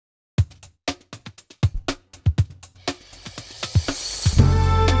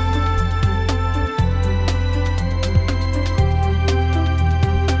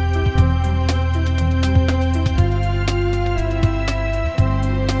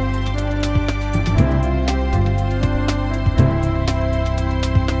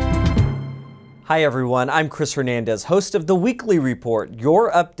Hi everyone, I'm Chris Hernandez, host of The Weekly Report, your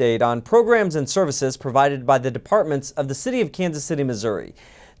update on programs and services provided by the departments of the City of Kansas City, Missouri.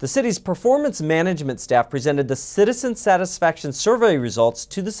 The city's performance management staff presented the Citizen Satisfaction Survey results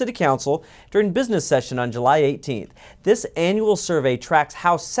to the City Council during business session on July 18th. This annual survey tracks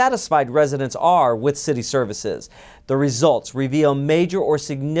how satisfied residents are with city services. The results reveal major or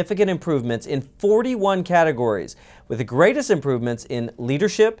significant improvements in 41 categories, with the greatest improvements in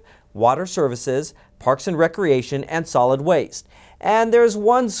leadership, water services, parks and recreation, and solid waste. And there's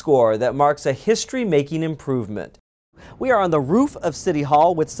one score that marks a history-making improvement. We are on the roof of City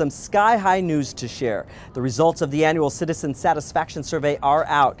Hall with some sky-high news to share. The results of the annual Citizen Satisfaction Survey are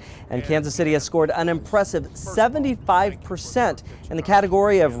out, and Kansas City has scored an impressive 75% in the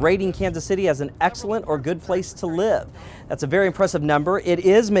category of rating Kansas City as an excellent or good place to live. That's a very impressive number. It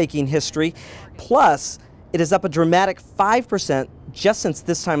is making history. Plus, it is up a dramatic 5% just since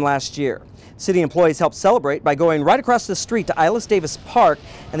this time last year. City employees helped celebrate by going right across the street to Ilis Davis Park,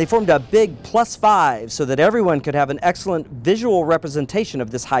 and they formed a big +5 so that everyone could have an excellent visual representation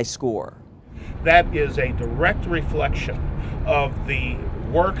of this high score. That is a direct reflection of the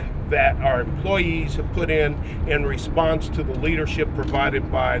work that our employees have put in response to the leadership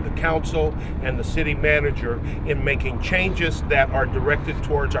provided by the council and the city manager in making changes that are directed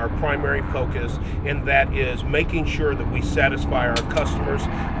towards our primary focus, and that is making sure that we satisfy our customers,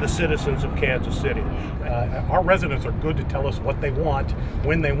 the citizens of Kansas City. Our residents are good to tell us what they want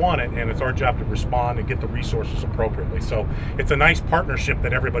when they want it, and it's our job to respond and get the resources appropriately. So it's a nice partnership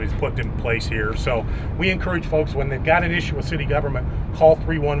that everybody's put in place here. So we encourage folks, when they've got an issue with city government, call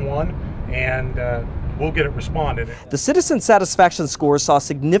 311 and we'll get it responded. The citizen satisfaction scores saw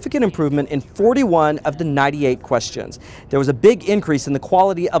significant improvement in 41 of the 98 questions. There was a big increase in the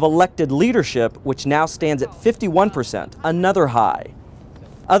quality of elected leadership, which now stands at 51%, another high.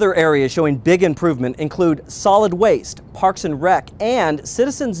 Other areas showing big improvement include solid waste, parks and rec, and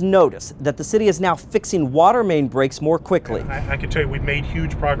citizens notice that the city is now fixing water main breaks more quickly. I can tell you we've made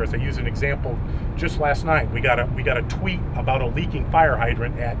huge progress. I use an example just last night. We got a tweet about a leaking fire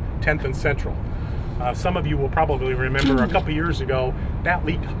hydrant at 10th and Central. Some of you will probably remember a couple years ago that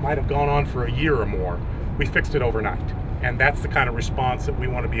leak might have gone on for a year or more. We fixed it overnight. And that's the kind of response that we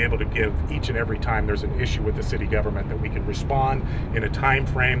want to be able to give each and every time there's an issue with the city government, that we can respond in a time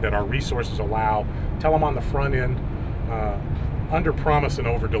frame that our resources allow. Tell them on the front end, under promise and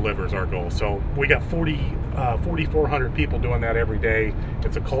over deliver is our goal. So we got 4,400 people doing that every day.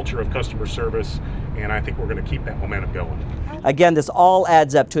 It's a culture of customer service, and I think we're going to keep that momentum going. Again, this all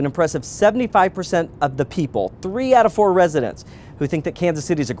adds up to an impressive 75% of the people, 3 out of 4 residents, who think that Kansas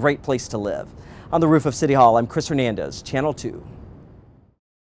City is a great place to live. On the roof of City Hall, I'm Chris Hernandez, Channel 2.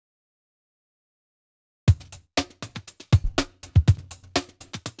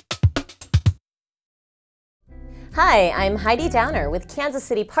 Hi, I'm Heidi Downer with Kansas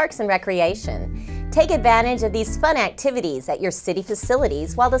City Parks and Recreation. Take advantage of these fun activities at your city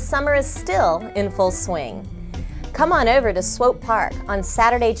facilities while the summer is still in full swing. Come on over to Swope Park on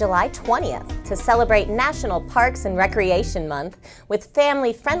Saturday, July 20th to celebrate National Parks and Recreation Month with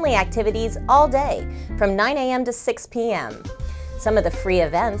family-friendly activities all day from 9 a.m. to 6 p.m. Some of the free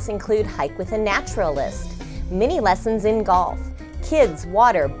events include Hike with a Naturalist, mini lessons in golf, kids,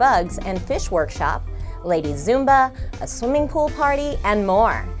 water, bugs, and fish workshop, lady Zumba, a swimming pool party, and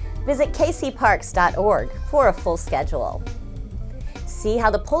more. Visit kcparks.org for a full schedule. See how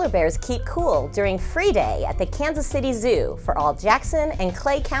the polar bears keep cool during Free Day at the Kansas City Zoo for all Jackson and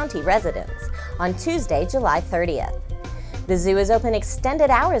Clay County residents on Tuesday, July 30th. The zoo is open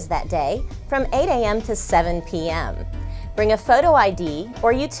extended hours that day from 8 a.m. to 7 p.m. Bring a photo ID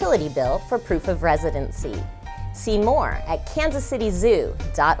or utility bill for proof of residency. See more at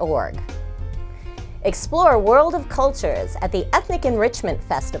kansascityzoo.org. Explore World of Cultures at the Ethnic Enrichment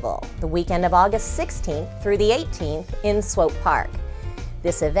Festival the weekend of August 16th through the 18th in Swope Park.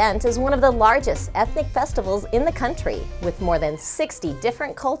 This event is one of the largest ethnic festivals in the country, with more than 60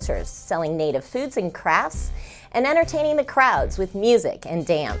 different cultures selling native foods and crafts and entertaining the crowds with music and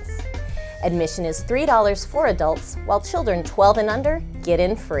dance. Admission is $3 for adults, while children 12 and under get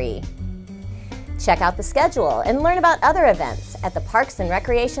in free. Check out the schedule and learn about other events at the Parks and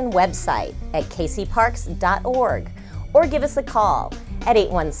Recreation website at kcparks.org or give us a call at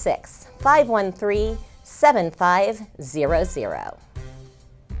 816-513-7500.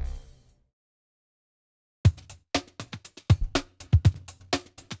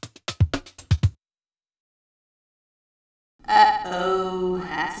 Uh-oh,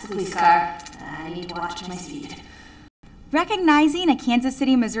 that's the police car. I need to watch my speed. Recognizing a Kansas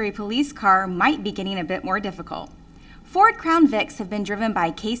City, Missouri police car might be getting a bit more difficult. Ford Crown Vics have been driven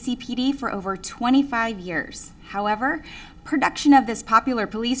by KCPD for over 25 years. However, production of this popular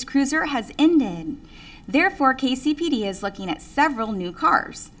police cruiser has ended. Therefore, KCPD is looking at several new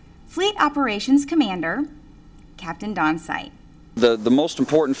cars. Fleet Operations Commander, Captain Don Sight. The most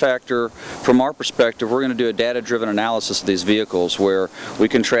important factor from our perspective, we're going to do a data-driven analysis of these vehicles where we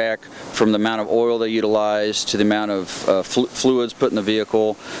can track from the amount of oil they utilize to the amount of fluids put in the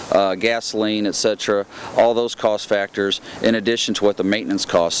vehicle, gasoline, etc., all those cost factors in addition to what the maintenance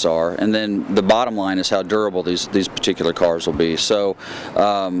costs are. And then the bottom line is how durable these particular cars will be. So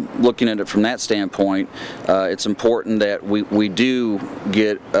looking at it from that standpoint, it's important that we do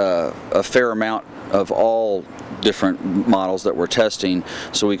get a fair amount of all different models that we're testing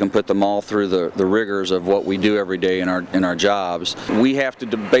so we can put them all through the rigors of what we do every day in our jobs. We have to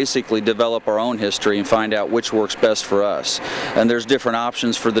basically develop our own history and find out which works best for us. And there's different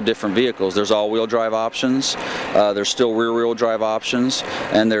options for the different vehicles. There's all-wheel drive options, there's still rear-wheel drive options,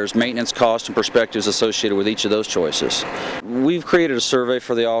 and there's maintenance costs and perspectives associated with each of those choices. We've created a survey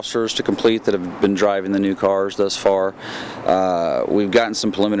for the officers to complete that have been driving the new cars thus far. We've gotten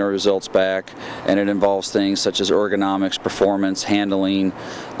some preliminary results back, and it involves things such as ergonomics, performance, handling,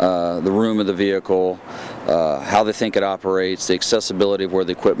 the room of the vehicle, how they think it operates, the accessibility of where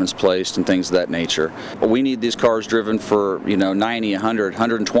the equipment's placed, and things of that nature. We need these cars driven for 90, 100,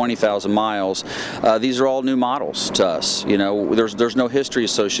 120,000 miles. These are all new models to us. There's no history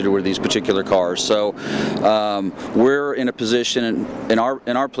associated with these particular cars. So we're in a position in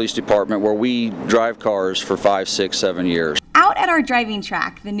our police department where we drive cars for 5, 6, 7 years. Out at our driving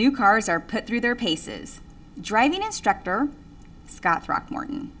track, the new cars are put through their paces. Driving instructor, Scott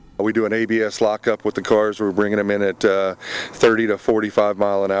Throckmorton. We do an ABS lockup with the cars. We're bringing them in at 30 to 45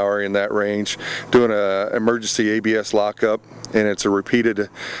 mile an hour, in that range, doing an emergency ABS lockup, and it's a repeated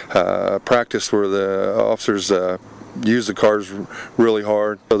practice where the officers use the cars really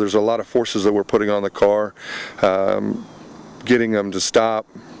hard. So there's a lot of forces that we're putting on the car, getting them to stop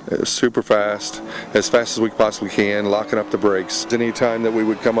super fast as we possibly can, locking up the brakes. Any time that we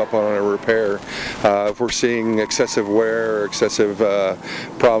would come up on a repair, if we're seeing excessive wear or excessive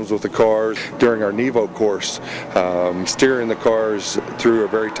problems with the cars during our Nevo course, steering the cars through a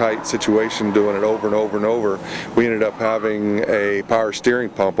very tight situation, doing it over and over and over, we ended up having a power steering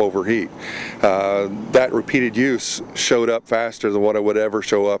pump overheat. That repeated use showed up faster than what it would ever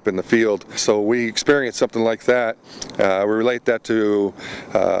show up in the field. So we experienced something like that. We relate that to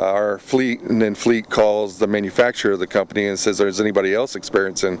our fleet, and then fleet calls the manufacturer of the company and says, is anybody else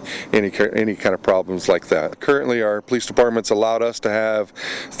experiencing any kind of problems like that? Currently, our police department's allowed us to have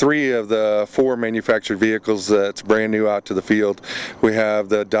 3 of the 4 manufactured vehicles that's brand new out to the field. We have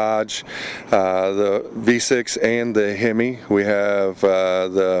the Dodge, the V6, and the Hemi. We have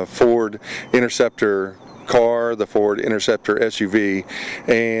the Ford Interceptor car, the Ford Interceptor SUV,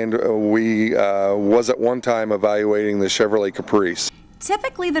 and we was at one time evaluating the Chevrolet Caprice.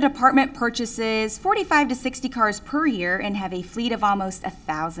 Typically, the department purchases 45 to 60 cars per year and have a fleet of almost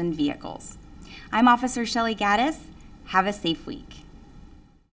 1,000 vehicles. I'm Officer Shelley Gaddis. Have a safe week.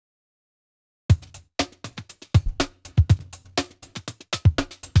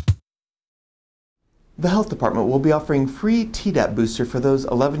 The Health Department will be offering free Tdap booster for those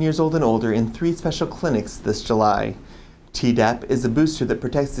 11 years old and older in 3 special clinics this July. Tdap is a booster that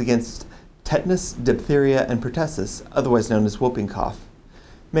protects against tetanus, diphtheria, and pertussis, otherwise known as whooping cough.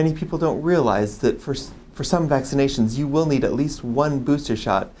 Many people don't realize that for some vaccinations you will need at least 1 booster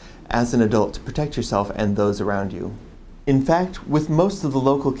shot as an adult to protect yourself and those around you. In fact, with most of the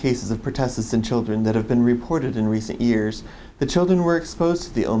local cases of pertussis in children that have been reported in recent years, the children were exposed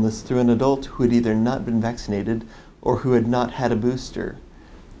to the illness through an adult who had either not been vaccinated or who had not had a booster.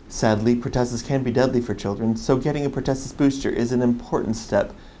 Sadly, pertussis can be deadly for children, so getting a pertussis booster is an important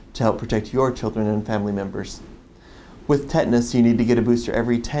step to help protect your children and family members. With tetanus, you need to get a booster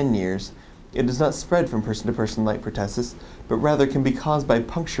every 10 years. It does not spread from person to person like pertussis, but rather can be caused by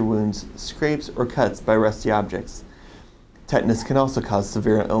puncture wounds, scrapes, or cuts by rusty objects. Tetanus can also cause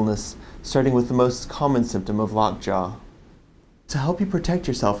severe illness, starting with the most common symptom of lockjaw. To help you protect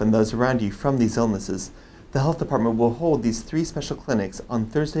yourself and those around you from these illnesses, the Health Department will hold these 3 special clinics on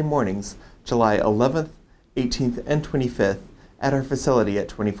Thursday mornings, July 11th, 18th, and 25th at our facility at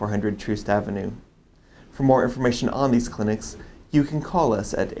 2400 Troost Avenue. For more information on these clinics, you can call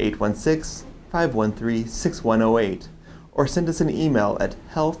us at 816-513-6108 or send us an email at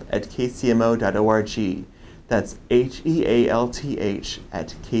health@kcmo.org. That's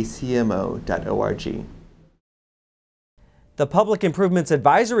HEALTH@kcmo.org. The Public Improvements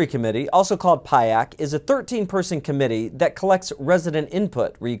Advisory Committee, also called PIAC, is a 13-person committee that collects resident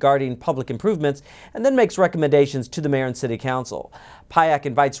input regarding public improvements and then makes recommendations to the mayor and city council. PIAC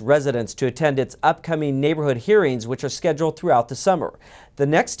invites residents to attend its upcoming neighborhood hearings, which are scheduled throughout the summer. The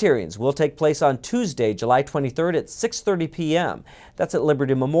next hearings will take place on Tuesday, July 23rd at 6:30 p.m. That's at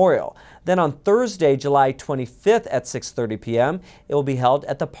Liberty Memorial. Then on Thursday, July 25th at 6:30 p.m., it will be held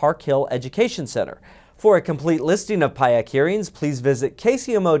at the Park Hill Education Center. For a complete listing of PIAC hearings, please visit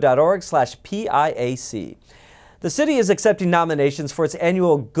kcmo.org/PIAC. The city is accepting nominations for its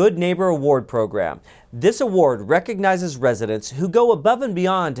annual Good Neighbor Award program. This award recognizes residents who go above and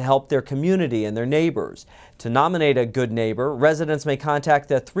beyond to help their community and their neighbors. To nominate a good neighbor, residents may contact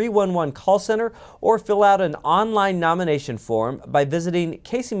the 311 call center or fill out an online nomination form by visiting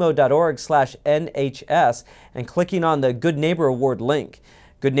kcmo.org/NHS and clicking on the Good Neighbor Award link.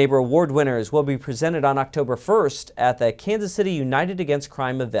 Good Neighbor Award winners will be presented on October 1st at the Kansas City United Against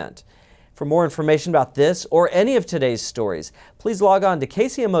Crime event. For more information about this or any of today's stories, please log on to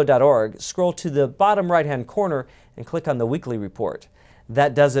kcmo.org, scroll to the bottom right-hand corner, and click on the Weekly Report.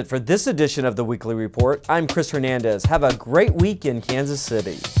 That does it for this edition of the Weekly Report. I'm Chris Hernandez. Have a great week in Kansas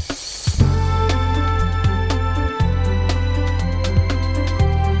City.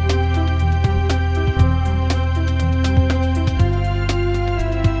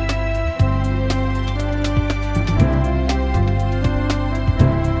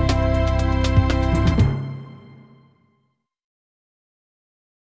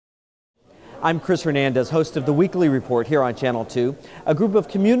 I'm Chris Hernandez, host of the Weekly Report here on Channel 2. A group of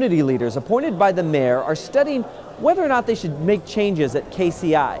community leaders appointed by the mayor are studying whether or not they should make changes at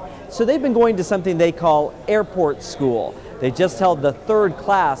KCI. So they've been going to something they call Airport School. They just held the third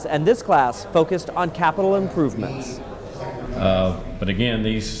class, and this class focused on capital improvements. But again,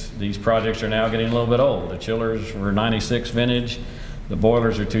 these projects are now getting a little bit old. The chillers were 96 vintage, the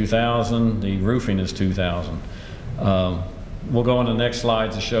boilers are 2000, the roofing is 2000. We'll go on to the next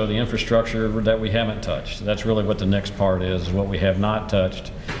slide to show the infrastructure that we haven't touched. That's really what the next part is what we have not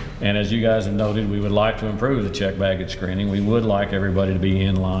touched. And as you guys have noted, we would like to improve the check baggage screening. We would like everybody to be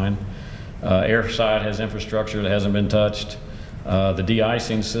in line. Airside has infrastructure that hasn't been touched. The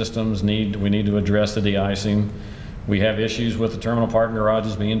de-icing systems we need to address the de-icing. We have issues with the terminal parking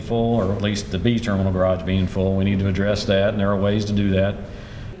garages being full, or at least the B terminal garage being full. We need to address that, and there are ways to do that.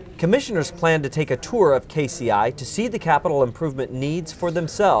 Commissioners plan to take a tour of KCI to see the capital improvement needs for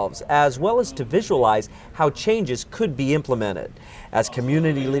themselves, as well as to visualize how changes could be implemented. As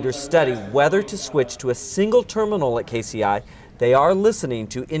community leaders study whether to switch to a single terminal at KCI, they are listening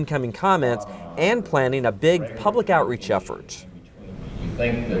to incoming comments and planning a big public outreach effort. We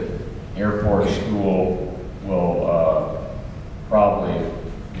think that Airport School will probably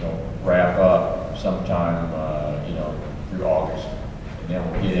wrap up sometime through August.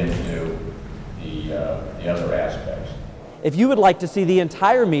 Then we'll get into the other aspects. If you would like to see the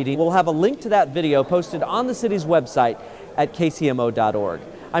entire meeting, we'll have a link to that video posted on the city's website at kcmo.org.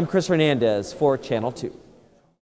 I'm Chris Hernandez for Channel 2.